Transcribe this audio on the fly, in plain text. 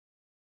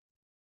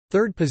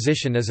Third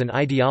position is an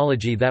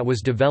ideology that was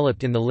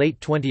developed in the late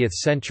 20th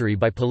century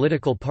by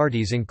political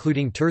parties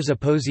including Terza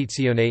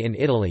Posizione in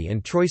Italy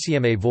and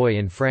Troisième Voie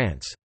in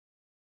France.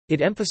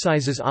 It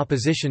emphasizes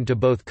opposition to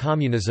both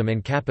communism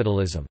and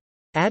capitalism.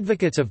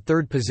 Advocates of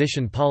third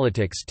position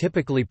politics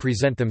typically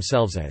present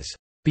themselves as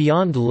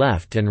beyond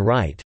left and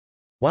right,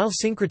 while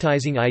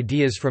syncretizing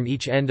ideas from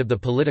each end of the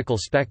political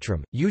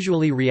spectrum,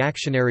 usually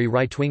reactionary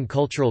right-wing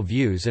cultural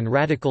views and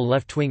radical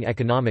left-wing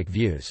economic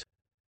views.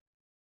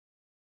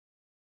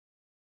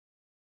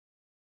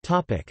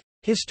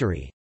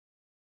 History.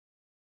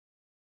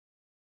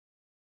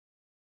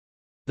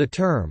 The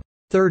term,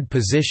 third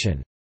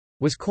position,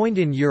 was coined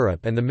in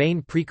Europe, and the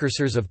main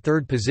precursors of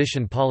third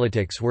position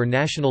politics were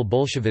National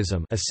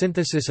Bolshevism, a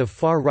synthesis of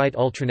far-right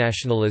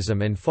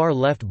ultranationalism and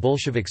far-left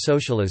Bolshevik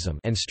socialism,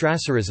 and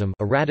Strasserism,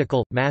 a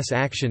radical,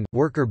 mass-action,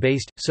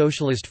 worker-based,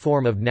 socialist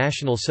form of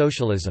National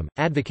Socialism,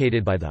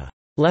 advocated by the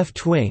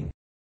left wing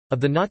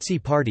of the Nazi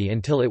Party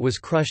until it was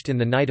crushed in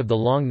the Night of the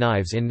Long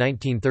Knives in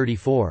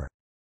 1934.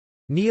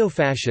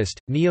 Neo-fascist,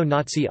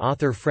 neo-Nazi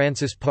author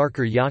Francis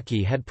Parker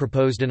Yockey had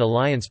proposed an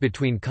alliance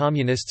between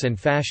communists and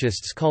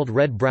fascists called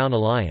Red-Brown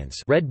Alliance,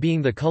 red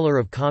being the color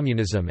of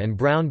communism and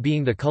brown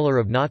being the color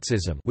of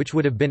Nazism, which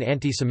would have been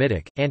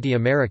anti-Semitic,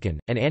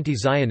 anti-American, and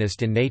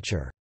anti-Zionist in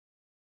nature.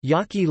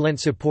 Yockey lent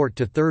support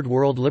to Third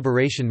World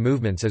liberation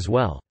movements as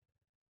well.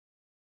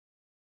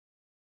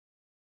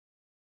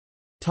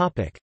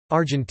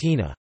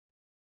 Argentina.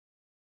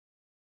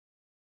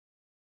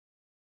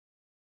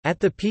 At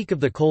the peak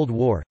of the Cold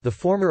War, the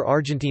former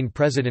Argentine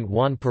president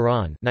Juan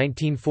Perón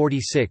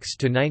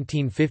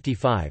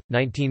 (1946–1955,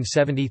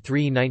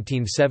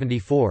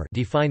 1973–1974)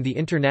 defined the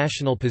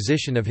international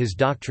position of his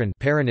doctrine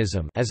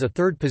Peronism as a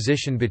third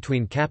position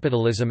between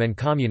capitalism and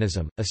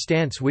communism, a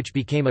stance which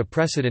became a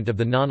precedent of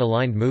the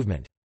non-aligned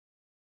movement.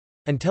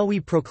 Until we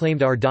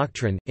proclaimed our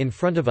doctrine, in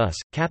front of us,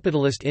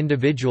 capitalist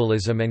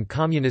individualism and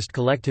communist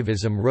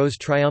collectivism rose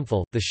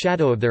triumphal, the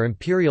shadow of their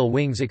imperial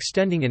wings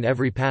extending in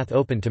every path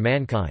open to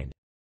mankind.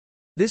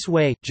 This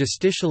way,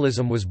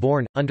 justicialism was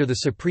born, under the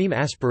supreme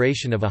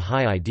aspiration of a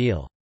high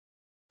ideal.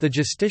 The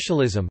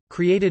justicialism,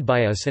 created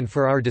by us and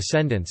for our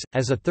descendants,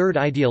 as a third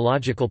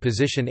ideological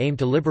position aimed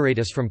to liberate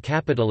us from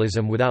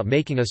capitalism without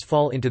making us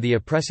fall into the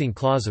oppressing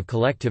claws of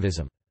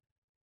collectivism.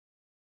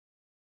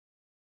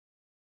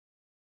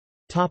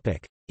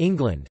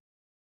 England.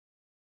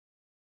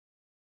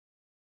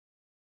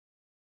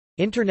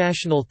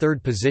 International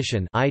Third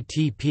Position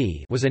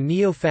 (ITP) was a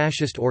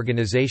neo-fascist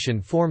organisation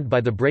formed by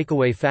the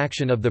breakaway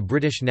faction of the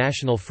British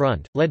National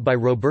Front, led by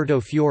Roberto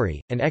Fiori,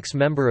 an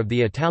ex-member of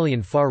the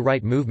Italian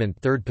far-right movement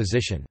Third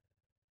Position.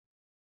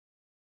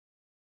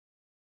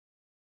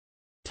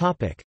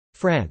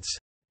 France.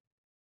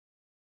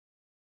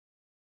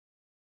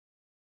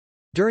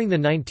 During the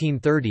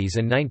 1930s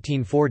and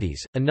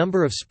 1940s, a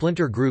number of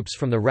splinter groups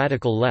from the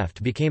radical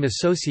left became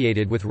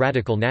associated with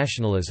radical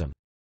nationalism.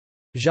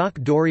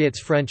 Jacques Doriot's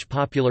French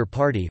Popular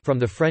Party from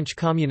the French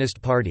Communist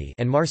Party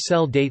and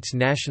Marcel Dait's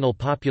National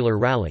Popular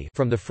Rally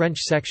from the French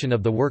section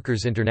of the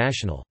Workers'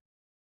 International.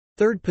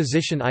 Third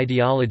position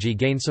ideology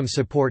gained some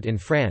support in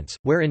France,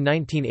 where in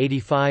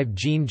 1985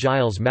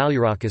 Jean-Gilles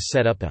Malurakis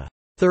set up a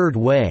 «third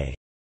way»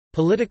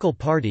 political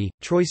party,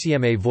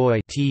 Troisième Voie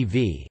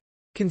 (TV).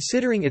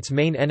 Considering its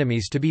main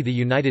enemies to be the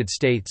United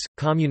States,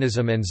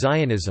 communism and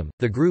Zionism,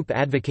 the group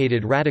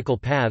advocated radical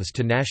paths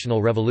to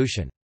national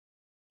revolution.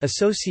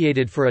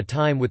 Associated for a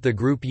time with the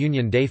group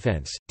Union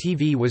Défense,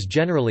 TV was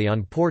generally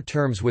on poor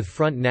terms with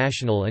Front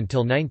National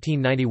until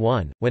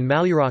 1991, when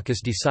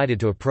Malurakis decided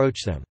to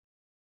approach them.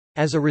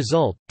 As a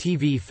result,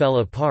 TV fell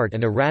apart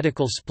and a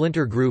radical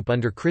splinter group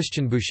under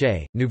Christian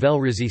Boucher, Nouvelle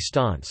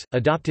Résistance,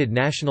 adopted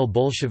National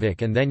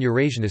Bolshevik and then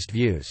Eurasianist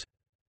views.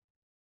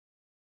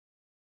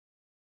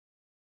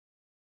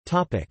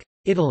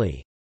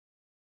 Italy.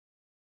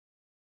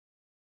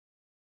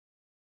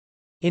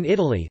 In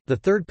Italy, the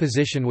third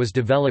position was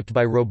developed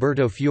by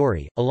Roberto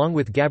Fiori, along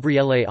with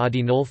Gabriele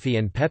Adinolfi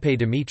and Peppe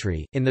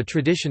Dimitri, in the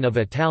tradition of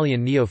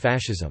Italian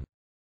neo-fascism.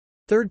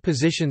 Third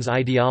position's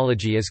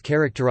ideology is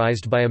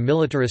characterized by a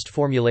militarist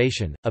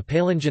formulation, a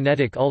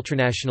palingenetic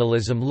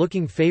ultranationalism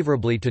looking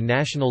favorably to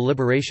national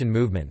liberation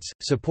movements,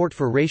 support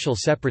for racial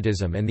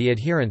separatism and the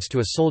adherence to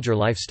a soldier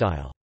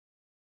lifestyle.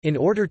 In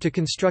order to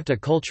construct a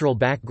cultural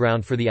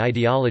background for the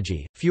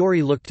ideology,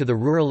 Fiori looked to the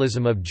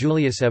ruralism of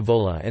Julius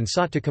Evola and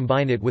sought to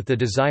combine it with the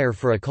desire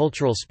for a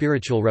cultural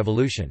spiritual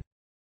revolution.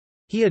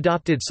 He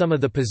adopted some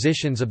of the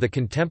positions of the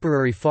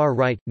contemporary far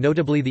right,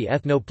 notably the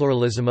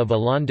ethnopluralism of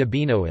Alain de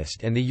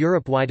Benoist and the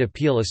Europe-wide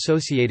appeal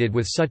associated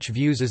with such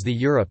views as the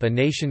Europe a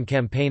Nation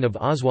campaign of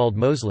Oswald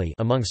Mosley,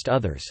 amongst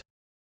others.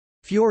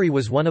 Fiori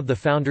was one of the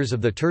founders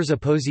of the Terza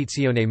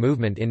Posizione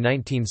movement in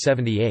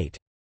 1978.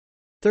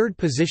 Third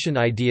position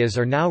ideas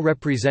are now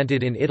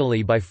represented in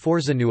Italy by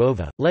Forza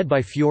Nuova, led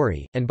by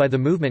Fiori, and by the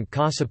movement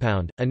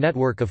Casapound, a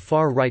network of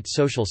far-right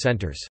social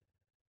centers.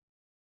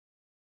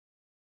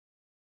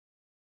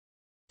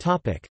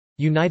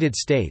 United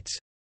States.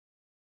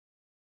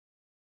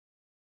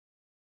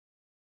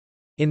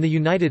 In the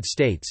United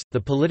States, the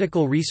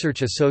Political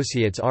Research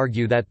Associates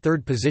argue that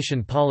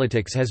third-position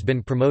politics has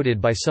been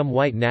promoted by some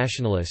white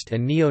nationalist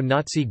and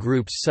neo-Nazi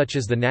groups such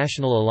as the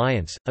National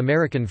Alliance,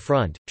 American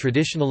Front,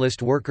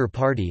 Traditionalist Worker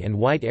Party and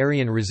White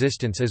Aryan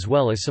Resistance, as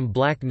well as some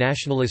black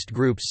nationalist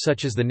groups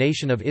such as the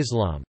Nation of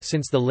Islam,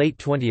 since the late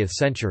 20th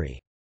century.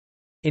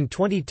 In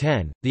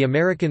 2010, the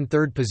American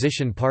Third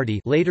Position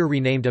Party, later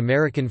renamed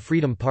American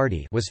Freedom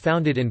Party, was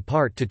founded in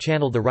part to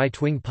channel the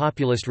right-wing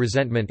populist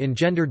resentment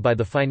engendered by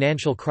the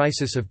financial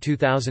crisis of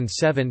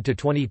 2007 to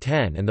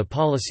 2010 and the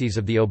policies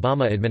of the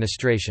Obama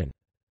administration.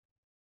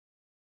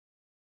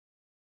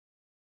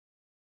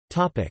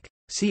 Topic: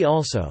 See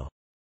also.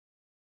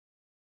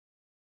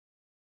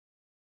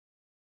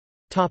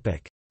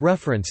 Topic: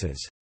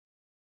 References.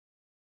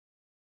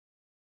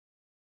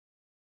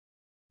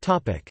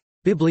 Topic: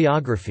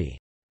 Bibliography.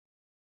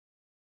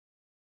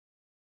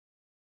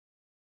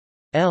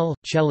 L.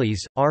 Chellies,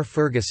 R.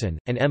 Ferguson,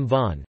 and M.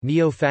 Vaughan,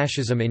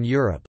 Neo-Fascism in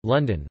Europe,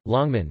 London,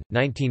 Longman,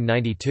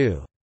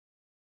 1992.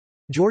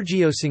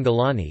 Giorgio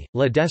Cingolani,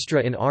 La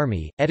Destra in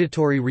Armi,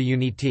 Editori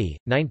Riuniti,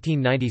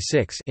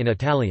 1996 in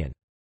Italian.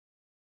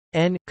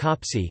 N.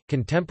 Copsey,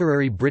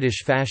 Contemporary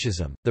British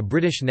Fascism, The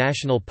British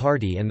National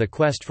Party and the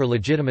Quest for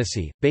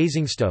Legitimacy,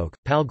 Basingstoke,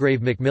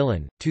 Palgrave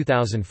Macmillan,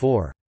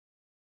 2004.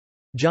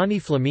 Gianni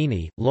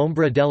Flamini,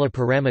 L'ombra della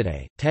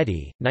piramide,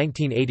 Teddy,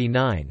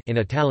 1989 in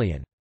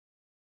Italian.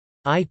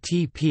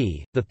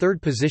 ITP, The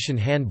Third Position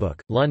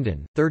Handbook,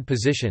 London, Third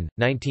Position,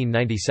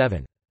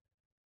 1997.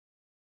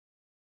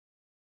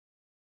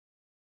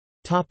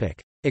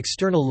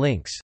 External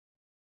links.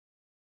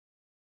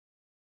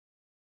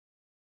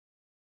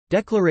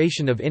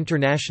 Declaration of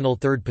International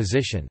Third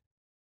Position.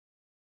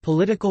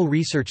 Political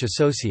Research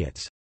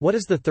Associates. What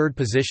is the Third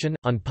Position?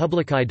 On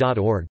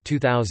publici.org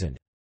 2000.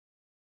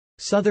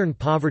 Southern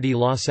Poverty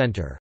Law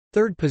Center.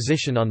 Third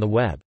Position on the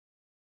web.